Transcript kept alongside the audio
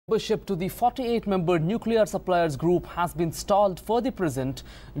Membership to the 48-member nuclear suppliers group has been stalled for the present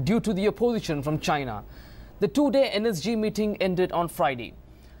due to the opposition from China. The two-day NSG meeting ended on Friday.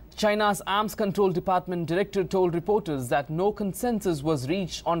 China's Arms Control Department director told reporters that no consensus was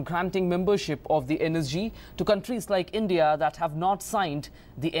reached on granting membership of the NSG to countries like India that have not signed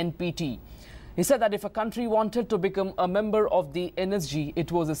the NPT. He said that if a country wanted to become a member of the NSG,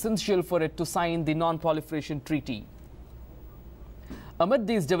 it was essential for it to sign the Non-Proliferation Treaty. Amid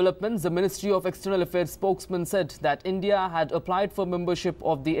these developments, the Ministry of External Affairs spokesman said that India had applied for membership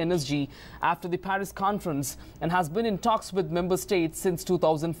of the NSG after the Paris conference and has been in talks with member states since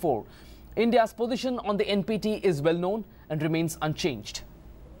 2004. India's position on the NPT is well known and remains unchanged.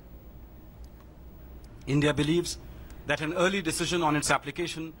 India believes that an early decision on its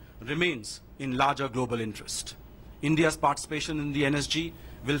application remains in larger global interest. India's participation in the NSG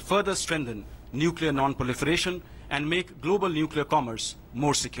will further strengthen nuclear non-proliferation and make global nuclear commerce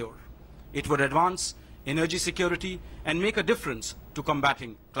more secure. It would advance energy security and make a difference to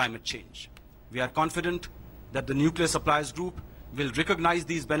combating climate change. We are confident that the Nuclear Suppliers Group will recognize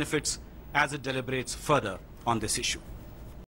these benefits as it deliberates further on this issue.